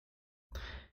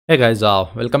Hey guys,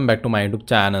 welcome back to my YouTube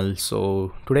channel.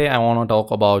 So today I want to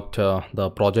talk about the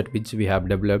project which we have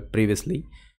developed previously.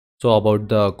 So about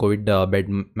the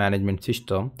COVID management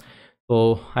system.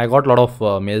 So I got a lot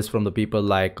of mails from the people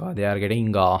like they are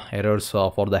getting errors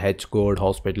for the H code,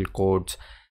 hospital codes,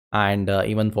 and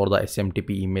even for the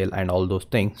SMTP email and all those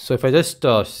things. So if I just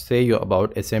say you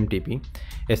about SMTP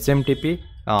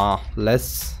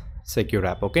less secure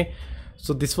app, okay.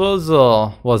 So this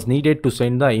was needed to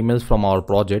send the emails from our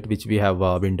project which we have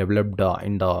been developed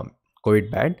in the COVID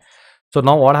batch. So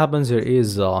now what happens here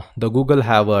is the Google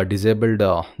have disabled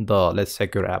the less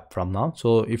secure app from now.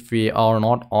 So if we are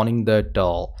not owning that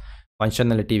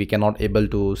functionality, we cannot able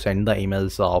to send the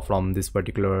emails from this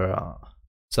particular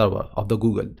server of the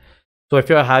Google. So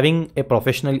if you are having a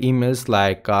professional emails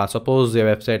like suppose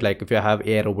your website, like if you have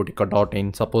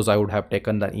arobotica.in, suppose I would have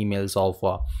taken the emails of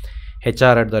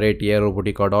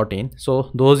hr@arobotica.in.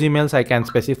 So those emails I can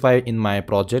specify in my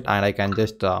project and I can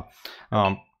just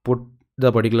put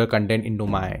the particular content into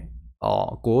my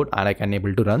code and I can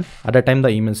able to run. At that time the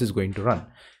emails is going to run.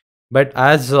 But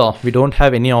as we don't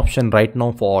have any option right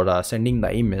now for sending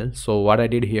the email, so what I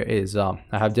did here is I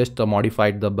have just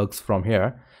modified the bugs from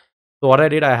here. So what I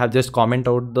did, I have just comment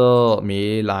out the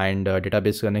mail and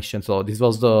database connection. So this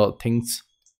was the things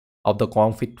of the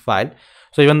config file.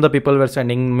 So even the people were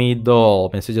sending me the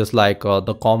messages like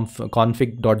the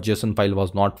config.json file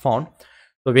was not found.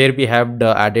 So where we have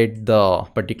added the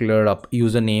particular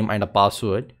username and a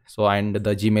password. So and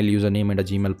the Gmail username and a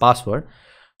Gmail password.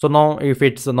 So now if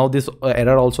it's now this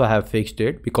error also I have fixed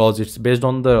it because it's based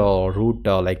on the root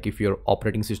like if your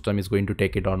operating system is going to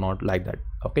take it or not, like that.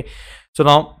 Okay. So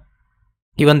now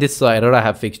even this error I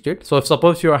have fixed it. So if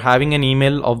suppose you are having an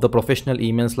email of the professional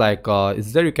emails like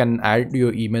is there, you can add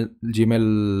your email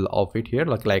Gmail of it here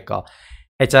like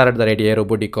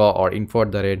hr@arobotica or info@,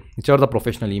 whichever the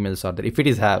professional emails are there. If it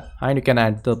is have, and you can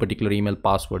add the particular email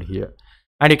password here,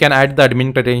 and you can add the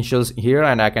admin credentials here,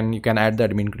 and you can add the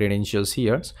admin credentials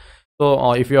here.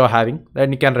 So if you are having,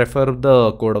 then you can refer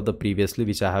the code of the previously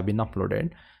which I have been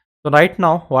uploaded. So right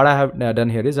now what I have done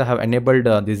here is I have enabled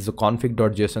this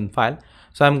config.json file.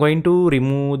 So I'm going to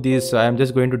remove this. I'm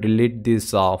just going to delete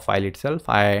this file itself.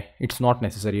 It's not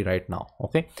necessary right now.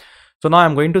 Okay. So now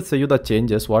I'm going to show you the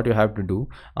changes what you have to do.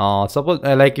 Suppose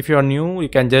like if you are new, you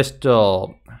can just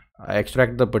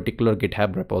extract the particular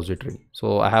GitHub repository.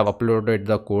 So I have uploaded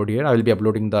the code here. I will be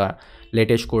uploading the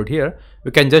latest code here.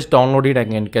 You can just download it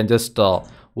and you can just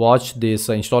watch this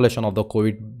installation of the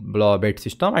COVID bed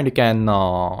system, and you can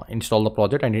install the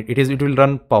project, and it will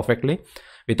run perfectly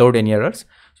without any errors.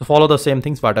 So follow the same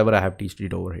things whatever I have teached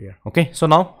it over here. Okay. So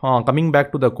now coming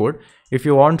back to the code, if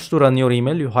you want to run your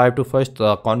email, you have to first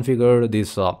configure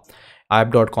this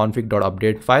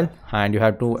app.config.update file, and you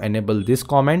have to enable this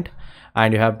comment,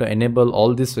 and you have to enable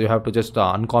all this. So you have to just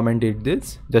uncomment it,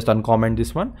 just uncomment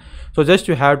this one. So just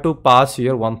you have to pass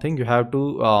here one thing, you have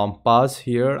to pass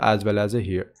here as well as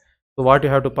here. So what you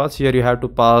have to pass here, you have to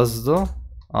pass the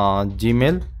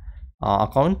Gmail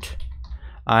account,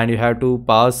 and you have to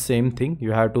pass same thing,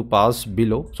 you have to pass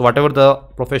below. So whatever the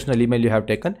professional email you have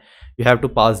taken, you have to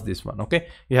pass this one. Okay.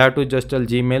 You have to just tell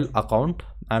Gmail account.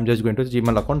 I'm just going to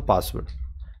Gmail account password.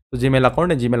 So Gmail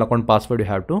account and Gmail account password, you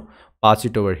have to pass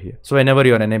it over here. So whenever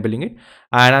you are enabling it,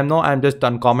 and I'm just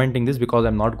uncommenting this because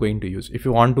I'm not going to use. If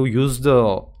you want to use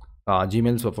the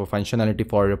Gmails for functionality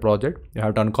for your project, you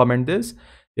have to uncomment this.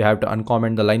 You have to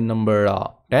uncomment the line number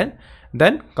 10.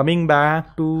 Then coming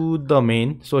back to the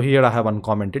main, so here I have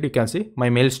uncommented. You can see my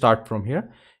mail start from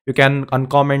here. You can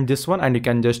uncomment this one and you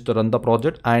can just run the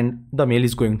project, and the mail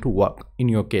is going to work in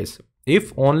your case.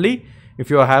 If only if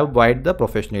you have wide the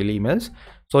professional emails.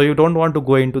 So you don't want to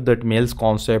go into that mails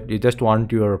concept, you just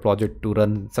want your project to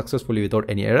run successfully without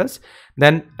any errors,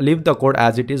 then leave the code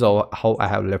as it is or how I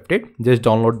have left it. Just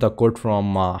download the code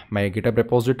from my GitHub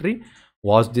repository,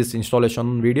 watch this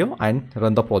installation video, and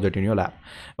run the project in your lab.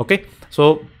 Okay.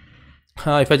 So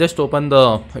if I just run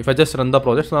the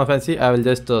project, so now if I see, I will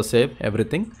just save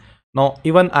everything. Now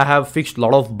even I have fixed a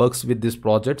lot of bugs with this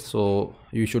project, so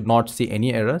you should not see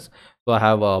any errors. So I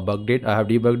have bugged it. I have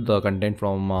debugged the content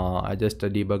from I just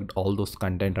debugged all those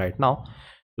content right now.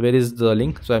 Where is the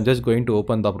link? So I'm just going to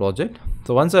open the project.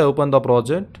 So once I open the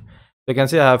project, you can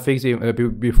see I have fixed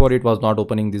before it was not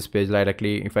opening this page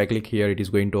directly. If I click here, it is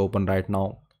going to open right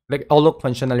now. Like all the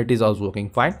functionalities are working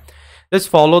fine. Just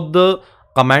follow the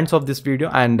commands of this video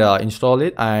and install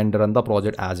it and run the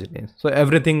project as it is. So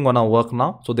everything gonna work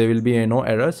now, so there will be no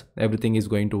errors. Everything is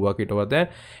going to work it over there.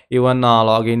 Even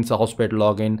logins, hospital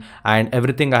login, and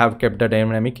everything I have kept the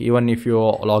dynamic. Even if you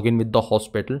log in with the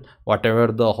hospital, whatever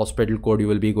the hospital code you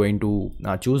will be going to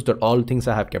choose, that all things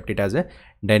I have kept it as a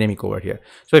dynamic over here.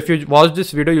 So if you watch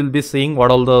this video, you'll be seeing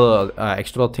what all the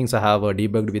extra things I have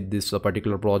debugged with this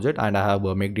particular project, and I have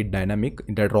made it dynamic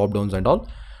in the drop downs and all.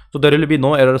 So there will be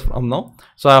no errors from now.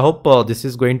 So I hope this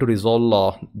is going to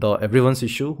resolve everyone's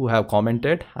issue who have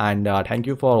commented. And thank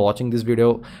you for watching this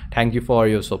video. Thank you for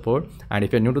your support. And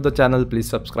if you're new to the channel, please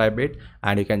subscribe it.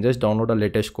 And you can just download the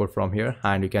latest code from here,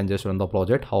 and you can just run the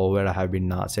project however I have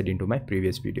been said into my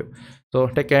previous video. So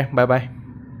take care. Bye bye.